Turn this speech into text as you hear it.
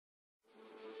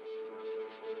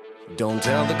Don't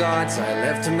tell the gods I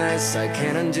left a mess. I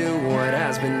can't undo what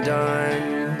has been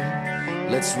done.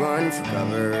 Let's run for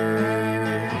cover.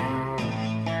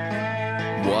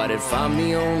 What if I'm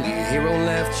the only hero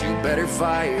left? You better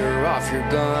fire off your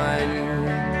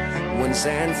gun once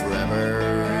and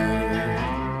forever.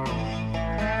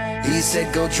 He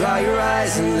said go dry your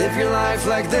eyes and live your life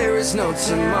like there is no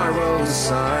tomorrow,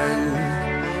 son.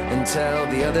 And tell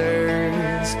the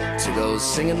others to go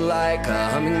singing like a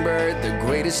hummingbird, the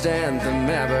greatest anthem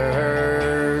ever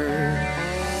heard.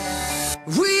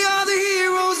 We are the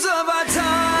heroes of our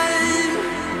time,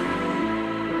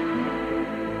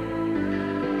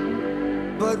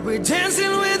 but we're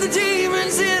dancing with the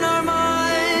demons in our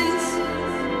minds.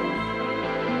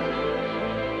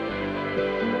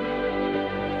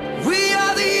 We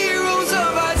are the heroes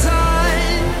of our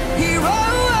time, heroes.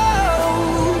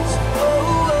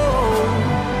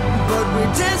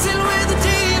 Dancing with the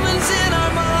demons in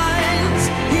our minds.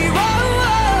 Heroes.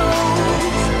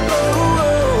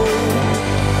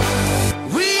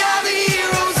 We are the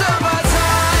heroes of our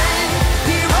time.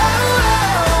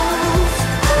 Heroes.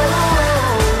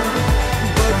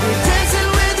 But we're dancing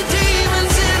with the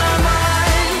demons in our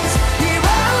minds.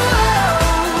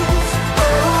 Heroes.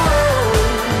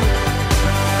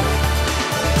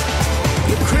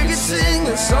 The crickets sing a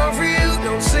song for you.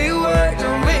 Don't say a word,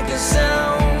 don't make a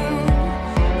sound.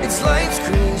 Life's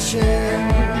creation.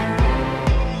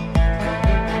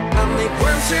 I make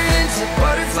worms turn into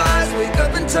butterflies, wake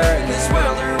up and turn this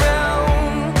world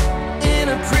around in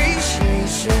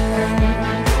appreciation.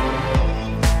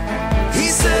 He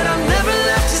said I never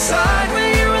left your side when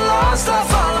you were lost. I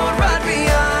followed right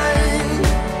behind.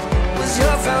 Was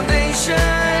your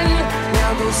foundation.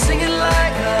 Now go singing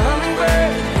like a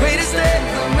hummingbird, greatest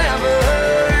anthem ever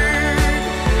heard.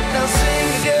 Now sing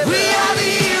together. We are the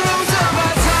heroes of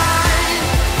our time.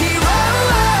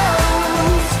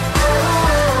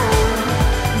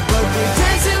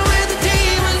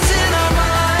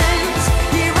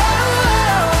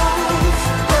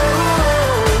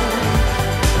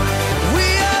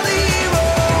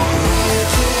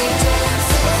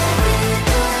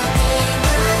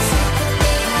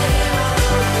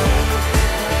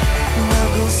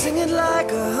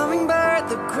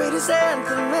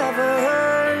 Anthem ever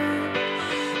heard.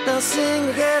 Now sing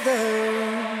together.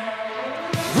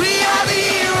 We are the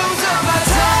heroes of our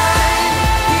time.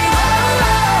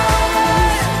 Heroes.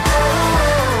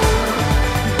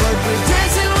 But we're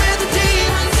dancing with the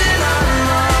demons in our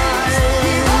minds.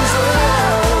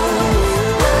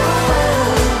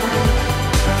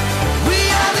 We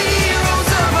are the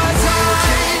heroes of our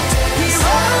time. Heroes.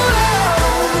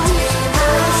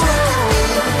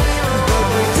 But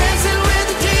we're dancing with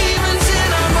the demons in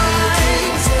our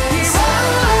minds.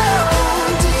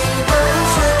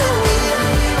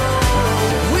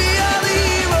 We are the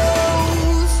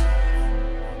heroes.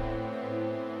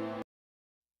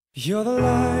 You're the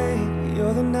light,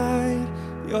 you're the night,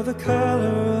 you're the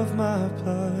color of my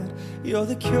blood. You're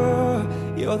the cure,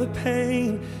 you're the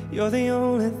pain, you're the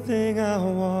only thing I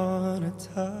wanna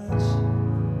touch.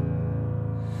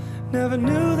 Never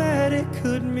knew that it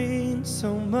could mean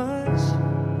so much,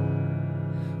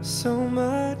 so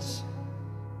much.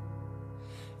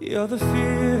 You're the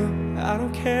fear, I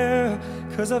don't care,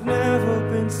 'cause I've never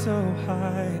been so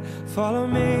high. Follow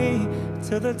me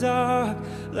to the dark,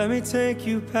 let me take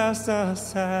you past our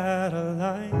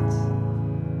satellites.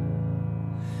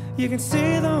 You can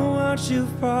see the world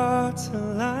you've brought to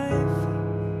life,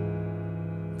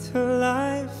 to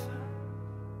life.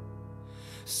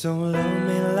 So love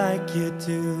me like you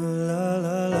do,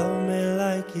 love me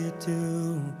like you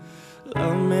do.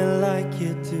 Love me like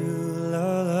you do,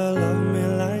 love me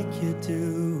like you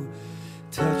do.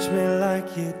 Touch me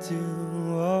like you do,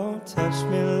 oh, touch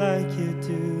me like you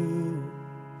do.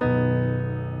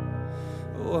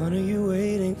 What are you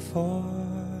waiting for?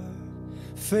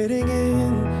 Fading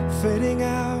in, fading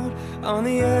out, on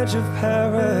the edge of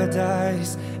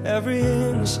paradise. Every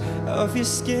inch of your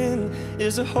skin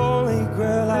is a holy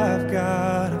grail I've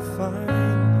gotta find.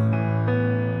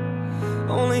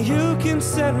 Only you can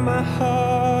set my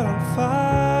heart on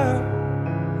fire,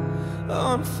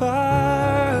 on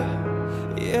fire.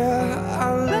 Yeah,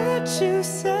 I'll let you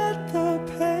set the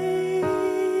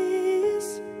pace,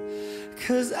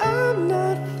 'cause I'm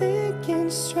not thinking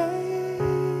straight.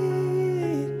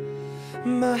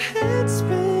 My head's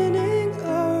spinning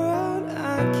around,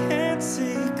 I can't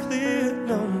see clear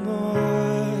no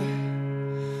more.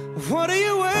 What are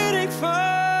you waiting for?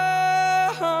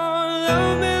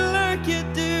 Love me like you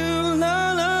do,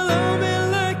 love me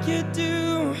like you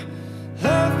do.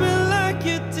 Love me like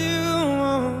you do,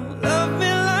 love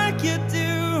me like you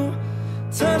do.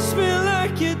 Touch me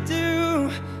like you do,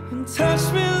 and touch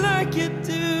me like you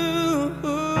do.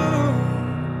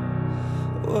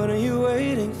 What are you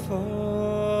waiting for?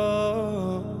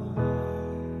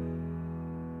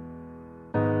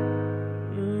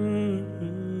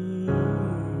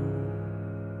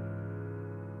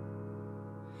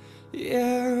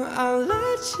 Yeah, I'll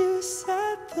let you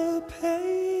set the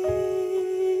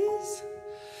pace,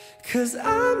 'cause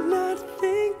I'm not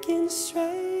thinking straight.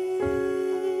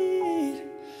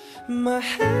 My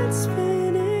head's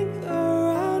spinning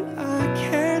around, I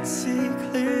can't see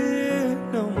clear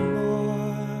no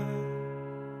more.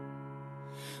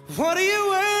 What are you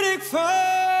waiting for?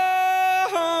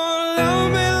 Love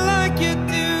me like you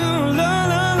do,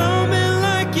 love me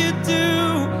like you do,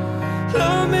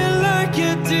 love me like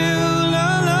you do,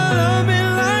 love me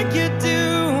like you do,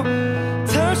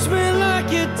 touch me like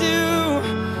you do,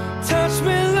 touch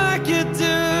me like you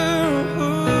do.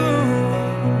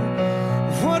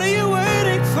 What are you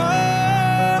waiting for?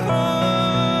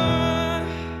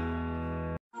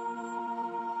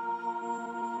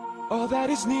 All that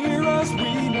is near us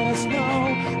we must know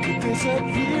could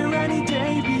disappear any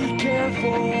day, be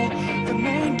careful. The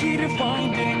main key to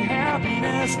finding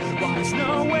happiness lies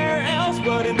nowhere else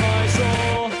but in my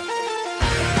soul.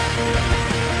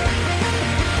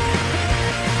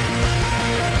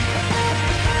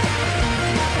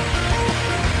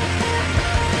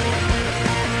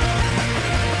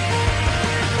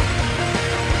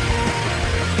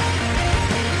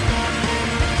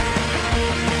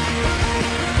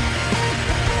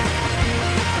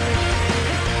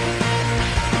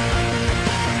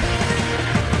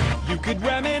 You could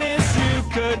reminisce, you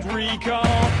could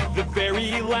recall the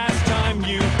very last time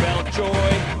you felt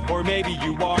joy. Or maybe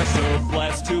you are so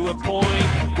blessed to a point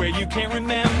where you can't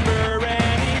remember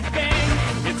anything.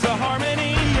 It's a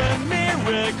harmony, a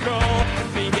miracle,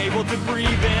 being able to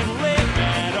breathe and live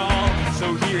at all. So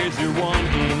here's your one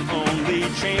and only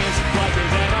chance. Life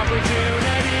is an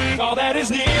opportunity. All that is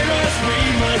near us we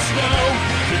must know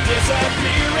could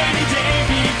disappear any day,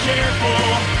 be careful.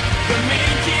 The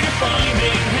main key to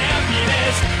finding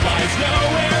happiness lies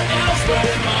nowhere else but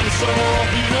in my soul.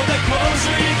 You know the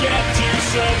closer you get to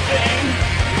something,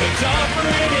 the tougher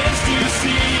it is to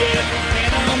see it.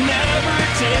 And I'll never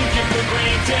take it for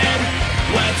granted.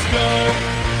 Let's go.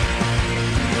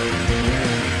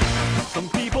 Some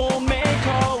people may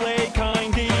call a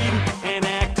kind deed an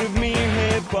act of mere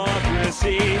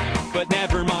hypocrisy, but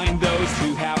never mind those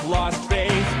who have lost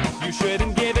faith. You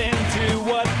shouldn't give in to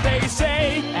what they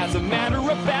say. As a matter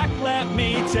of fact, let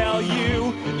me tell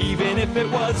you, even if it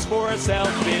was for a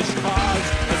selfish cause,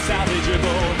 a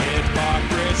salvageable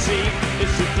hypocrisy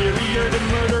is superior to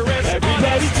murderous.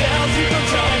 Everybody tells you from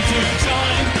time to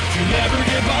time to never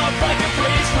give up, like a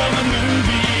phrase from a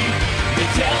movie. They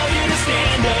tell you to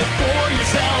stand up for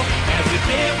yourself, as if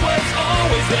it was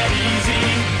always that easy.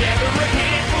 Gather a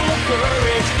handful of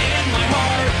courage in my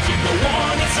heart to go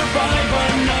on and survive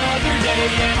another day,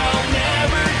 and I'll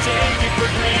never take it for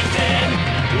granted.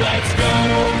 Let's go.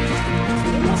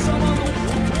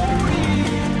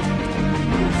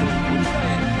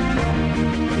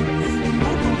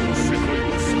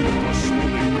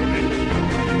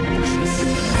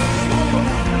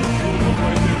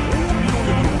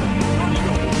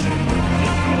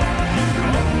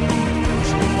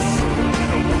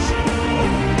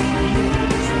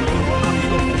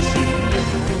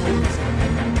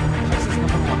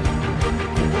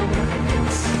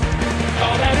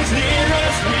 All that is near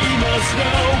us we must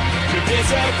know could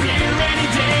disappear any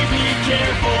day, be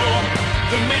careful.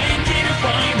 The main key to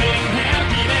finding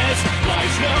happiness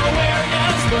lies nowhere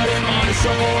else but in my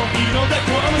soul. You know the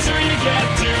closer you get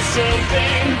to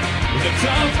something, the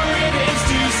tougher it is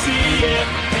to see it.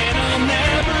 And I'll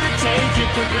never take it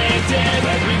for granted.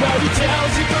 Everybody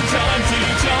tells you from time to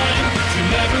time to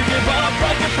never give up,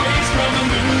 like a phrase from a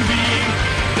movie.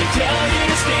 They tell you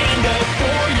to stand up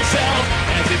for yourself,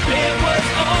 as if it was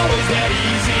always that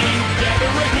easy.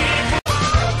 Gather a handful.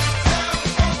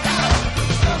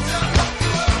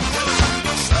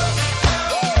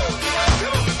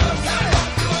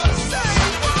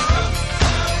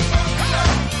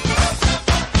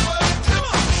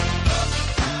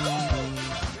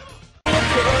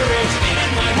 Courage in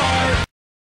my heart.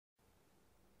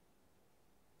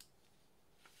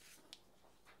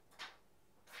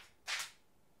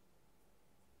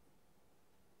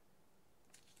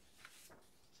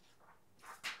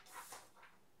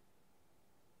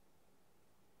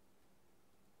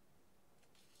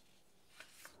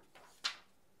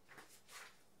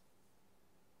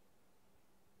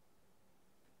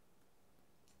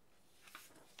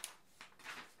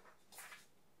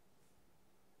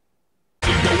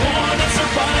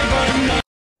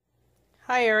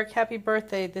 Hi Eric, happy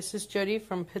birthday. This is Jody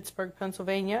from Pittsburgh,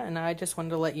 Pennsylvania, and I just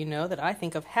wanted to let you know that I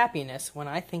think of happiness when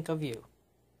I think of you.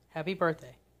 Happy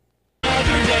birthday.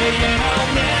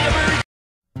 I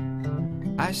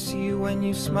see you when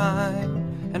you smile,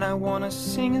 and I wanna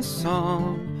sing a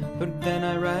song, but then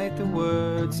I write the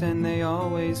words and they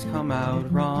always come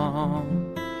out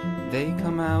wrong. They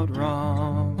come out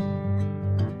wrong.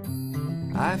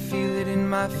 I feel it in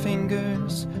my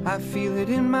fingers, I feel it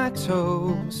in my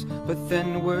toes, but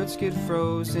then the words get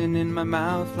frozen in my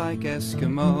mouth like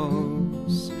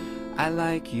Eskimos. I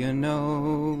like your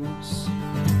nose.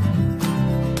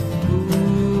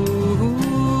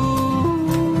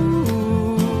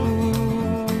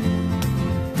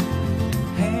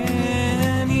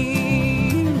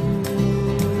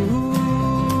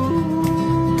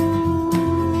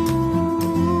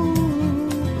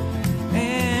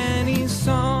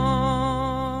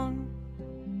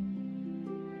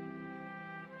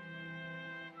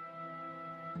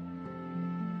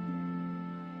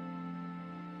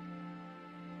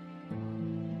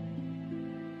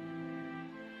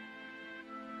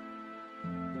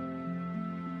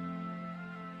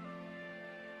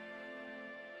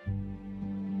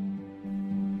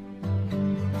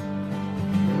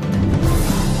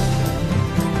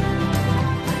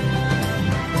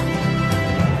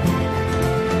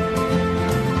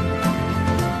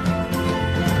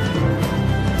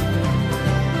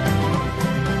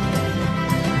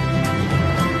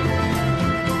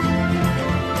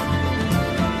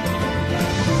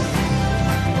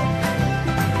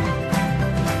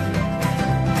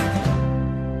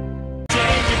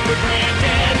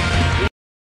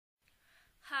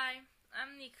 Hi,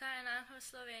 I'm Nika and I'm from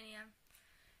Slovenia.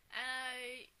 And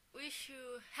I wish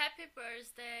you happy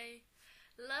birthday.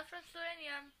 Love from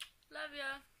Slovenia. Love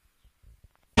you.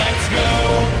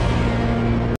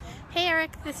 Hey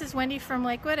Eric, this is Wendy from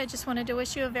Lakewood. I just wanted to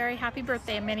wish you a very happy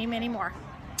birthday and many, many more.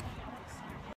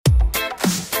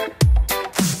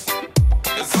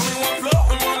 There's only one floor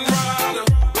and one rider.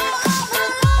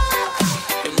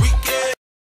 And we get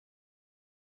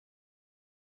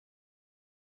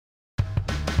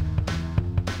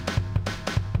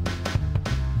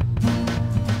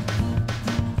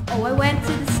Oh, I went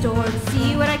to the store to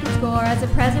see what I could score as a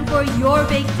present for your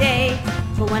big day.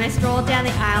 But when I strolled down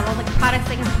the aisle, all the products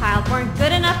they compiled weren't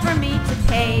good enough for me to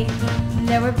pay.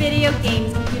 There were video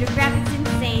games, computer graphics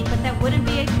insane, but that wouldn't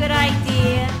be a good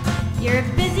idea. You're a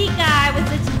busy guy with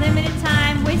such limited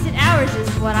time, wasted hours is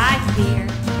what I fear.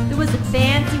 There was a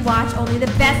fancy watch, only the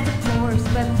best of course,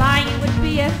 but buying it would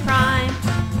be a crime.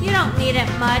 You don't need it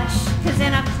much, cause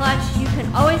in a clutch you can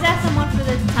always ask someone for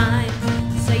the time.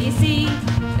 So you see,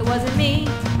 it wasn't me,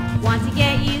 want to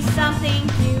get you something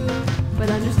new. But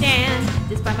understand,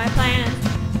 despite my plans,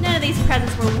 none of these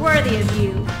presents were worthy of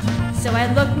you. So I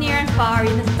looked near and far,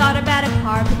 even thought about a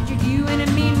car, pictured you in a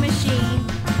mean machine.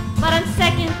 But on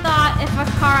second thought, if a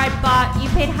car I bought, you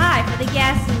paid high for the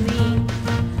gasoline.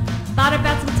 Thought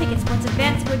about some tickets, sports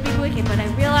events would be wicked, but I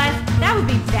realized that would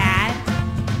be bad.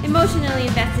 Emotionally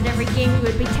invested every game you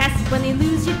would be tested. When they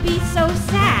lose, you'd be so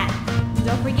sad.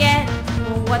 Don't forget,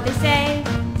 well, what they say,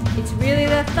 it's really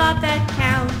the thought that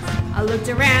counts. I looked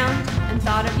around and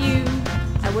thought of you.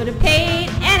 I would have paid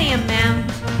any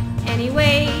amount.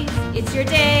 Anyways, it's your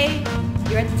day.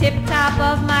 You're at the tip top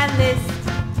of my list.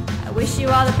 I wish you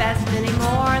all the best, many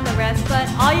more and the rest, but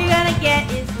all you're gonna get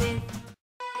is this.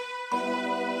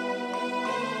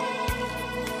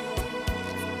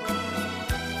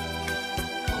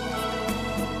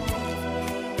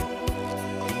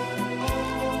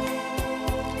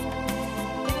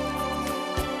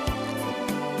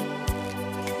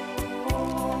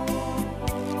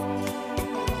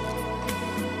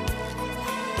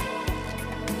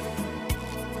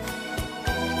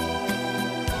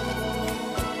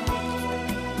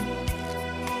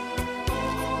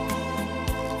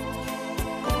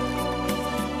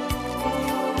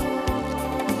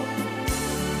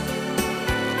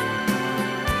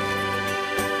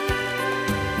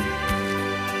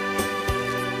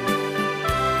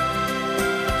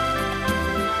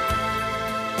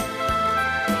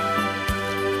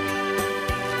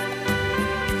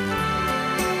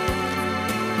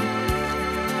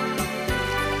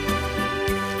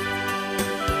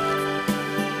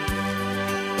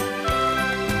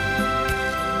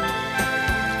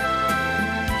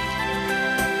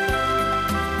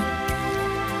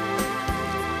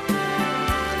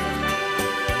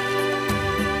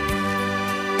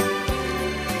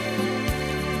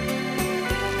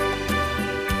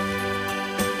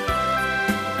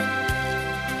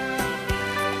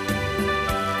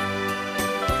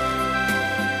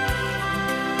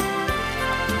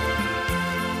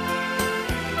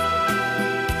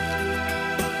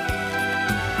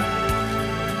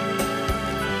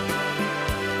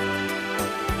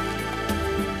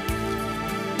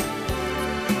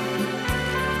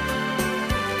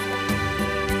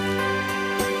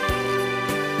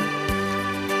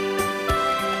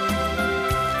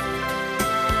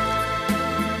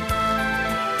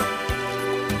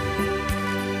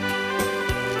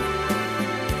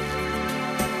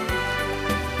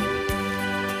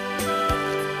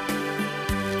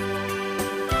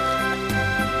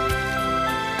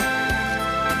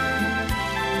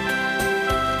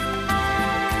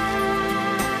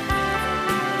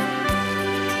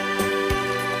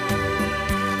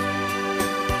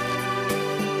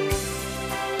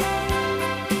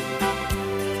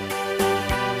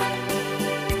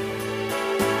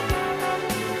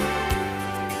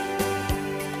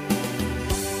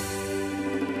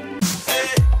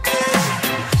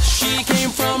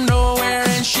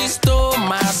 stole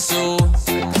my soul.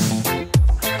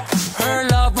 Her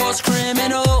love was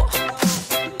criminal.